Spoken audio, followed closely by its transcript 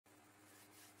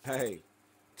Hey,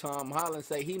 Tom Holland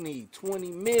say he need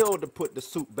 20 mil to put the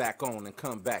suit back on and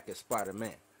come back as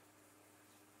Spider-Man.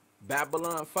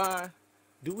 Babylon 5,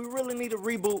 do we really need a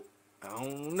reboot? I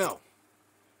don't know.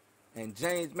 And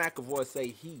James McAvoy say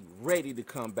he ready to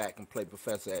come back and play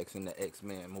Professor X in the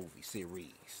X-Men movie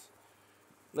series.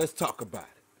 Let's talk about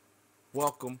it.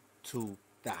 Welcome to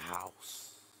the house.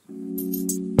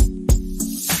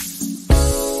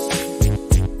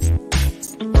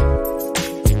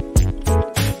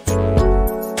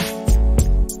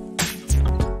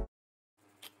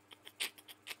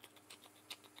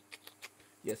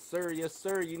 Yes, sir. Yes,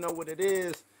 sir. You know what it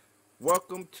is.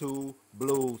 Welcome to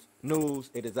Blues News.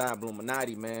 It is I,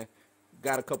 Bluminati, man.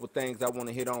 Got a couple things I want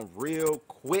to hit on real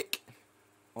quick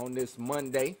on this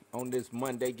Monday.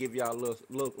 Give y'all a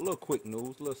little quick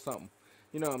news, a little something.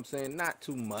 You know what I'm saying? Not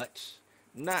too much,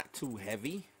 not too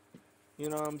heavy. You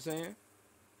know what I'm saying?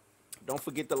 Don't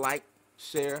forget to like,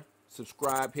 share,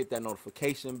 subscribe, hit that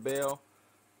notification bell.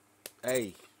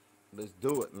 Hey, let's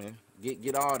do it, man.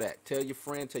 Get all that. Tell your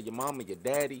friend, tell your mama, your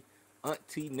daddy,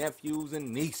 auntie, nephews,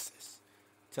 and nieces.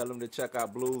 Tell them to check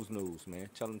out Blues News, man.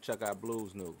 Tell them to check out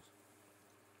Blues News.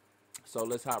 So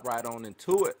let's hop right on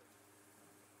into it.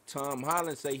 Tom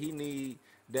Holland say he need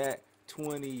that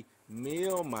 20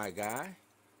 mil, my guy.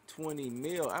 20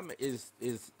 mil. I mean, is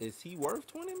he worth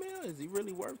 20 mil? Is he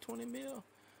really worth 20 mil?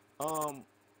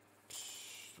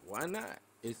 Why not?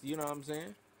 It's, you know what I'm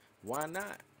saying? Why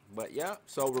not? But yeah,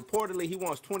 so reportedly he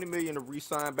wants 20 million to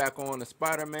re-sign back on the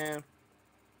Spider-Man.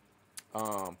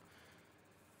 Once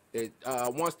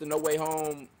the No Way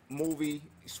Home movie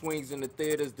swings in the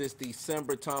theaters this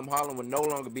December, Tom Holland will no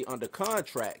longer be under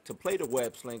contract to play the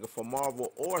web slinger for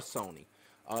Marvel or Sony.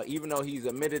 Even though he's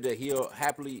admitted that he'll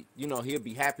happily, he'll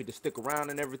be happy to stick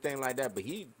around and everything like that, but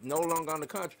he no longer on the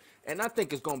contract. And I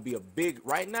think it's going to be a big,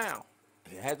 right now,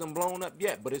 it hasn't blown up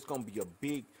yet, but it's going to be a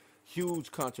big,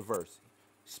 huge controversy,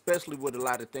 especially with a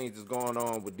lot of things that's going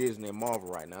on with Disney and Marvel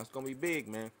right now. It's going to be big,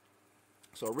 man.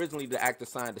 So originally the actor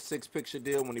signed a 6-picture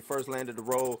deal when he first landed the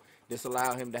role. This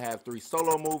allowed him to have 3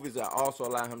 solo movies that also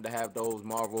allow him to have those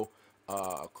Marvel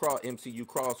MCU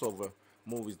crossover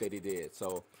movies that he did.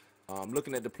 So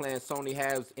looking at the plans Sony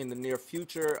has in the near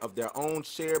future of their own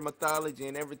shared mythology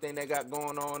and everything they got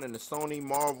going on in the Sony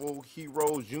Marvel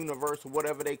Heroes universe, or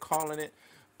whatever they calling it,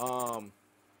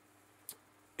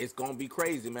 it's going to be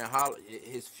crazy, man.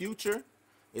 His future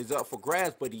is up for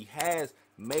grabs, but he has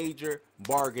major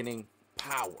bargaining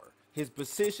power. His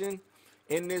position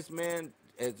in this, man,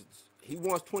 as he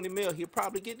wants 20 mil, he'll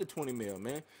probably get the 20 mil,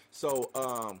 man. So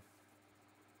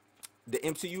the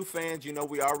MCU fans,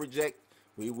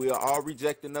 we will all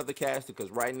reject another caster,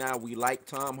 because right now we like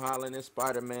Tom Holland and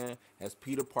Spider-Man as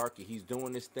Peter Parker. He's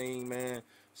doing this thing, man.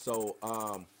 So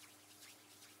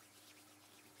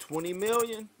 20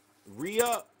 million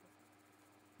re-up.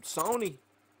 Sony,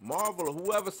 Marvel, or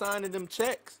whoever signing them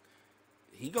checks,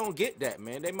 he gonna get that,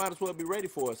 man. They might as well be ready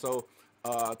for it. So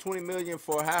 20 million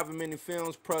for however many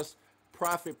films plus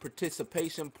profit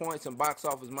participation points and box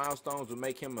office milestones will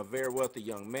make him a very wealthy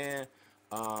young man.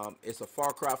 It's a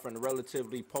far cry from the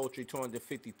relatively paltry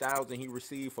 250,000 he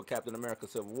received for Captain America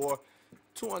Civil War.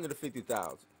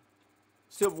 250,000.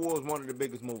 Civil War is one of the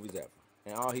biggest movies ever,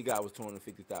 and all he got was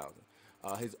 250,000.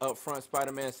 His upfront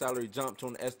Spider-Man salary jumped to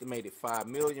an estimated $5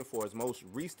 million for his most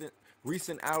recent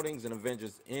outings in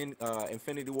Avengers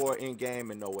Infinity War, Endgame,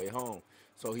 and No Way Home.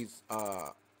 So he's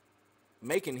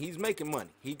making money.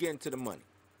 He getting to the money.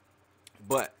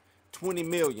 But 20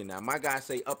 million now. My guy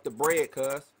say up the bread,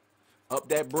 cuz. Up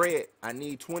that bread. I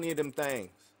need 20 of them things.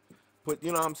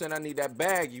 You know what I'm saying? I need that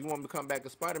bag. You want me to come back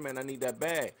as Spider-Man, I need that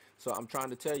bag. So I'm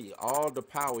trying to tell you, all the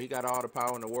power. He got all the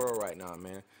power in the world right now,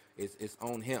 man. It's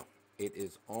on him. It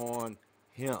is on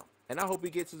him. And I hope he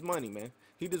gets his money, man.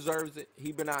 He deserves it.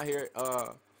 He been out here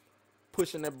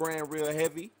pushing that brand real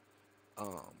heavy.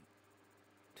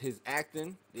 His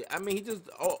acting, I mean, he just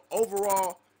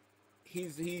overall,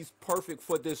 he's perfect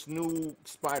for this new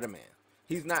Spider-Man.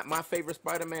 He's not my favorite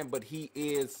Spider-Man, but he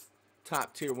is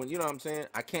top tier. When, you know what I'm saying?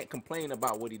 I can't complain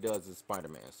about what he does as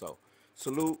Spider-Man. So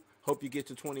salute. Hope you get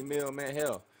your 20 mil, man.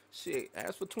 Hell, shit,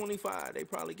 ask for 25. They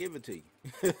probably give it to you.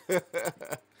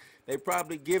 They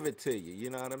probably give it to you.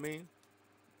 You know what I mean?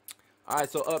 All right,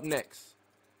 so up next,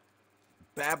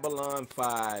 Babylon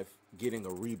 5 getting a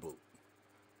reboot.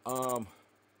 I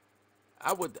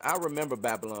remember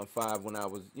Babylon 5 when I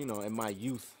was, in my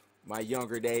youth, my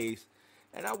younger days,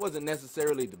 and I wasn't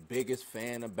necessarily the biggest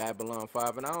fan of Babylon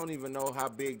 5, and I don't even know how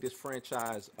big this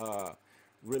franchise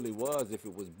really was, if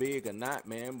it was big or not,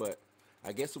 man, but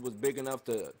I guess it was big enough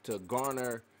to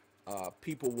garner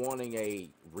people wanting a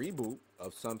reboot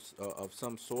of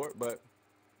some sort. But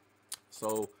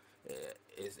So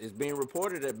it's being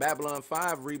reported that Babylon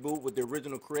 5 reboot with the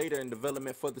original creator in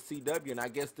development for the CW, and I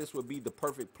guess this would be the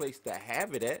perfect place to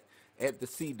have it at the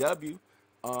CW.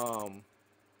 Um,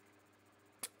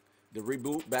 the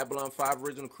reboot, Babylon 5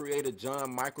 original creator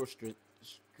John Michael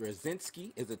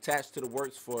Straczynski is attached to the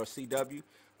works for CW.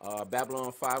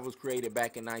 Babylon 5 was created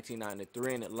back in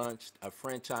 1993 and it launched a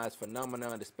franchise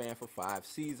phenomenon that spanned for 5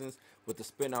 seasons with the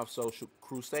spin-off Social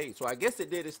Crusade. So I guess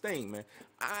it did its thing, man.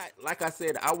 Like I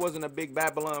said, I wasn't a big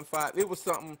Babylon 5. It was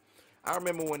something I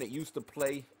remember when it used to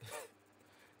play.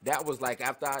 That was like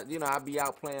after I'd be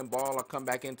out playing ball, I come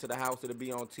back into the house, it'll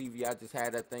be on TV. I just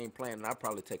had that thing playing, and I'd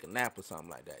probably take a nap or something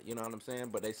like that. You know what I'm saying?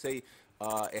 But they say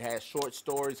it had short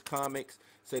stories, comics.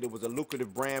 Said it was a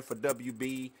lucrative brand for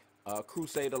WB.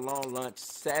 Crusade alone launched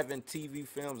 7 TV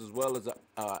films as well as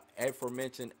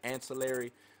aforementioned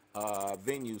ancillary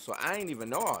venues. So I ain't even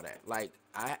know all that. Like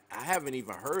I haven't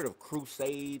even heard of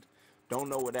Crusade. Don't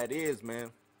know what that is, man.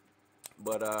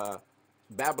 But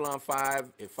Babylon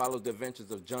 5, it follows the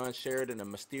adventures of John Sheridan, a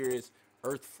mysterious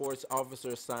Earth Force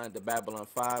officer assigned to Babylon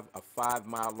 5, a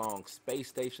 5-mile-long space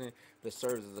station that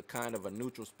serves as a kind of a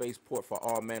neutral spaceport for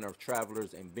all manner of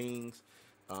travelers and beings.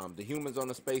 The humans on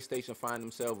the space station find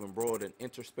themselves embroiled in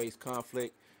interspace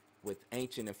conflict with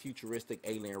ancient and futuristic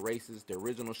alien races. The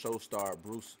original show starred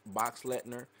Bruce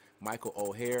Boxleitner, Michael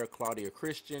O'Hare, Claudia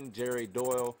Christian, Jerry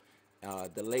Doyle,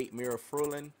 the late Mira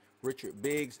Furlan, Richard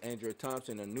Biggs, Andrea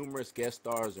Thompson, and numerous guest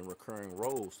stars and recurring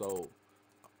roles. So,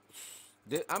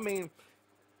 I mean,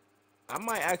 I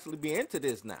might actually be into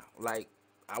this now. Like,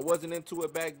 I wasn't into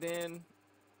it back then.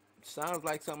 Sounds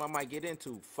like something I might get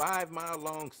into.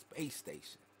 5-mile-long space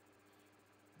station.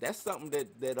 That's something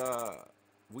that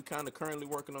we kind of currently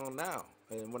working on now.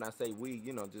 And when I say we,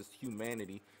 just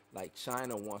humanity. Like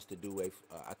China wants to do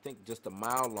I think just a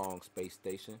mile-long space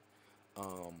station.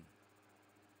 Um,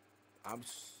 I'm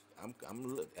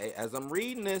as I'm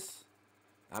reading this,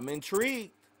 I'm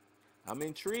intrigued. I'm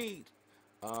intrigued.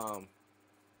 Um,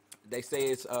 they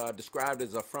say it's described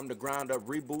as a from the ground up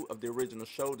reboot of the original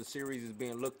show. The series is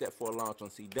being looked at for a launch on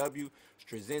CW.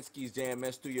 Straczynski's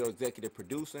JMS Studio executive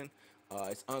producing.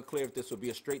 It's unclear if this will be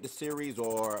a straight to series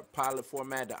or pilot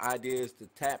format. The idea is to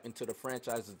tap into the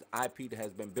franchise's IP that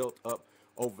has been built up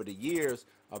over the years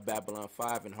of Babylon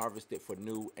 5 and harvest it for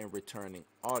new and returning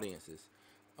audiences.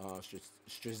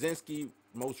 Straczynski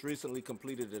most recently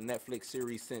completed the Netflix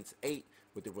series Sense 8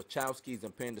 with the Wachowskis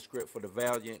and penned the script for the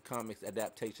Valiant Comics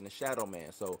adaptation of Shadow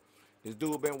Man. So this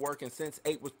dude been working. Sense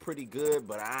 8 was pretty good,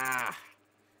 but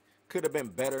could have been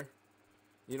better.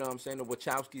 You know what I'm saying? The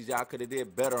Wachowskis, y'all could have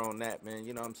did better on that, man.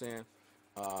 You know what I'm saying?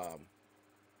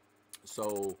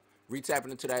 So retapping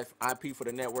into that IP for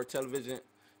the network television,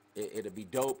 it'll be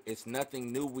dope. It's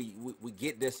nothing new. We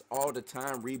get this all the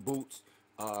time. Reboots,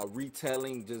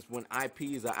 retelling. Just when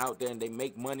IPs are out there and they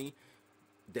make money,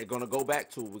 they're gonna go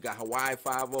back to it. We got Hawaii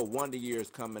 5-0 Wonder Years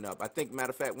coming up. I think,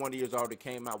 matter of fact, Wonder Years already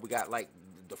came out. We got like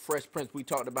the Fresh Prince. We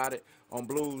talked about it on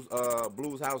Blues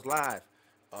House Live.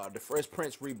 The Fresh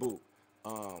Prince reboot.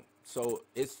 So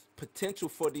it's potential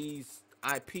for these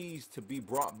IPs to be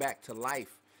brought back to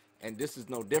life, and this is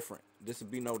no different. This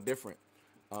would be no different.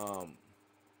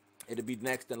 It'll be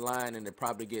next in line, and it'll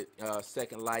probably get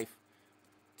second life,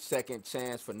 second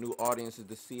chance for new audiences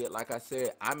to see it. Like I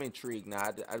said, I'm intrigued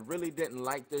now. I really didn't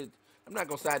like the. I'm not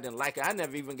gonna say I didn't like it. I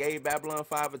never even gave Babylon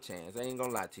 5 a chance. I ain't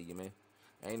gonna lie to you, man.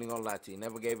 I ain't even gonna lie to you.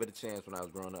 Never gave it a chance when I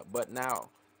was growing up. But now,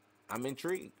 I'm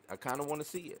intrigued. I kind of want to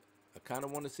see it. I kind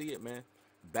of want to see it, man.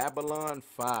 Babylon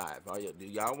 5. Do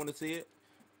y'all want to see it?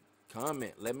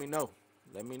 Comment. Let me know.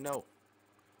 Let me know.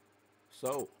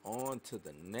 So, on to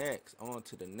the next. On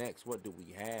to the next. What do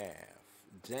we have?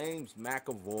 James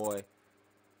McAvoy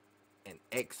and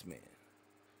X-Men.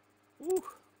 Woo.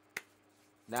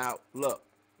 Now, look.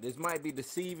 This might be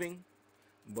deceiving,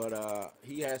 but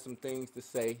he has some things to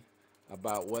say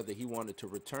about whether he wanted to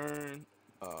return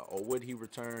or would he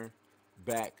return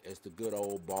back as the good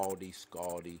old baldy,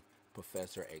 scaldy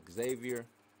Professor Xavier.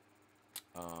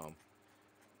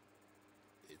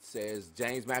 It says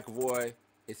James McAvoy,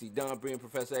 is he done being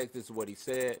Professor X? This is what he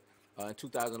said. In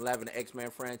 2011, the X-Men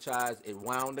franchise, it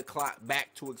wound the clock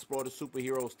back to explore the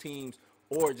superheroes team's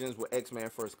origins with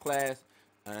X-Men First Class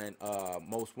and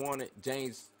Most Wanted.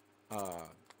 James,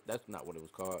 that's not what it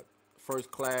was called. First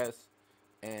Class,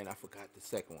 and I forgot the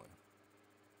second one.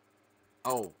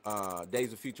 Oh,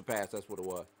 Days of Future Past, that's what it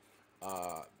was.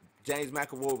 James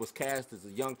McAvoy was cast as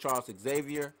a young Charles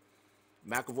Xavier.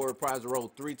 McAvoy reprised the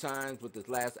role 3 times, with his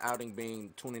last outing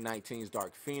being 2019's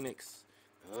Dark Phoenix.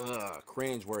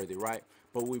 Cringeworthy, right?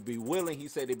 But he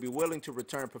said he'd be willing to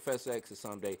return Professor X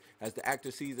someday. As the actor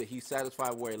sees that he's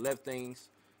satisfied where he left things,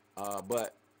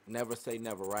 But never say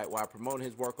never, right? While promoting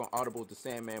his work on Audible The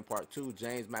Sandman Part 2,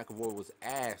 James McAvoy was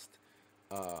asked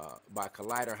by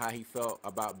Collider how he felt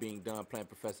about being done playing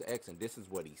Professor X, and this is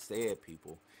what he said,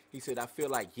 people. He said, I feel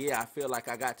like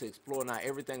I got to explore not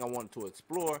everything I wanted to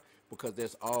explore because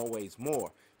there's always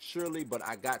more. Surely, but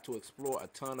I got to explore a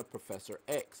ton of Professor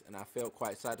X, and I felt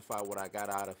quite satisfied what I got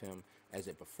out of him as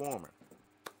a performer.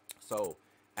 So,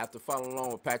 after following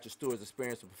along with Patrick Stewart's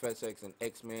experience with Professor X and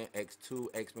X-Men, X2,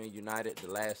 X-Men United,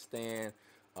 The Last Stand,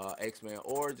 X-Men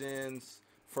Origins,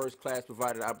 First Class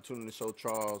provided the opportunity to show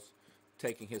Charles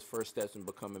taking his first steps in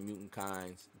becoming mutant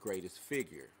kind's greatest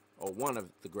figure, or one of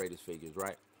the greatest figures,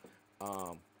 right?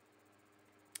 Um,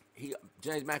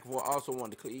 James McAvoy also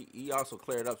wanted to he also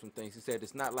cleared up some things. He said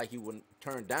it's not like he wouldn't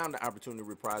turn down the opportunity to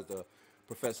reprise the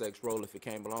Professor X role if it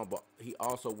came along, but he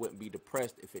also wouldn't be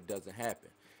depressed if it doesn't happen.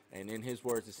 And in his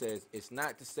words, it says it's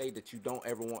not to say that you don't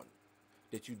ever want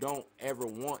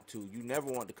to. You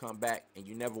never want to come back, and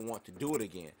you never want to do it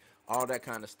again. All that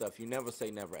kind of stuff. You never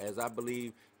say never. As I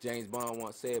believe James Bond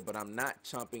once said, but I'm not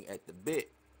chomping at the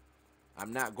bit.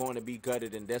 I'm not going to be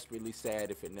gutted and desperately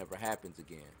sad if it never happens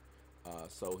again.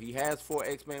 So he has 4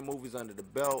 X-Men movies under the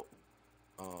belt.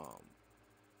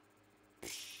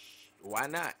 Why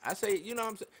not? I say, you know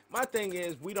what I'm saying? My thing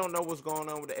is, we don't know what's going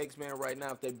on with the X-Men right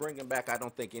now. If they bring him back, I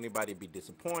don't think anybody will be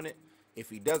disappointed. If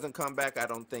he doesn't come back, I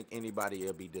don't think anybody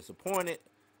will be disappointed.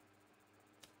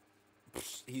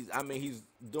 He's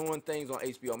doing things on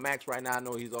HBO Max right now. I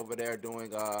know he's over there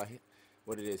doing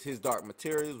His Dark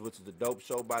Materials, which is a dope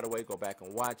show, by the way. Go back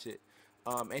and watch it.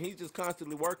 And he's just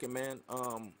constantly working, man.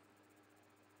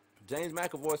 James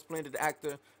McAvoy, splendid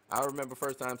actor. I remember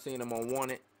first time seeing him on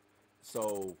Wanted.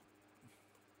 So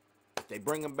if they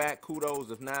bring him back, kudos.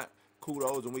 If not,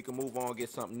 kudos, and we can move on, get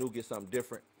something new, get something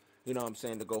different. You know what I'm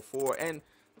saying, to go forward. And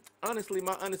honestly,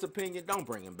 my honest opinion, don't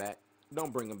bring him back.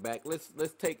 Don't bring him back. Let's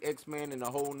take X-Men in a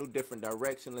whole new different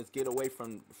direction. Let's get away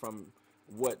from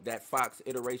what that Fox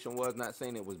iteration was. Not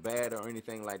saying it was bad or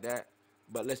anything like that,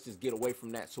 but let's just get away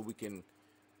from that so we can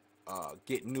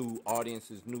get new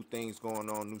audiences, new things going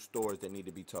on, new stories that need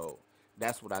to be told.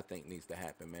 That's what I think needs to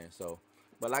happen, man. So,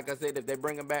 but like I said, if they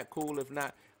bring him back, cool. If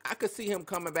not, I could see him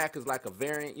coming back as like a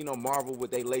variant. You know, Marvel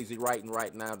with they lazy writing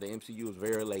right now. The MCU is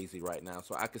very lazy right now,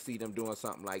 so I could see them doing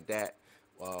something like that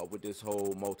with this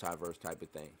whole multiverse type of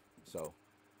thing. So,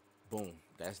 boom,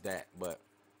 that's that. But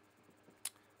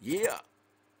yeah.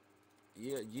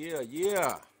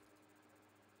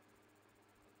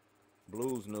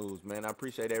 Blues news, man. I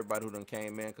appreciate everybody who done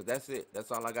came in, because that's it.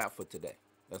 That's all I got for today.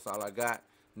 That's all I got.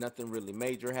 Nothing really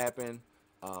major happened.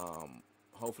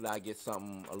 Hopefully I get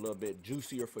something a little bit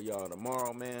juicier for y'all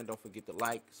tomorrow, man. Don't forget to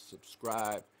like,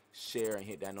 subscribe, share, and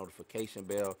hit that notification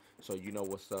bell so you know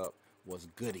what's up, what's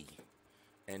goody.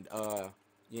 And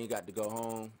you ain't got to go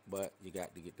home, but you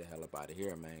got to get the hell up out of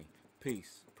here, man.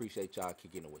 Peace. Appreciate y'all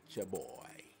kicking it with your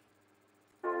boy.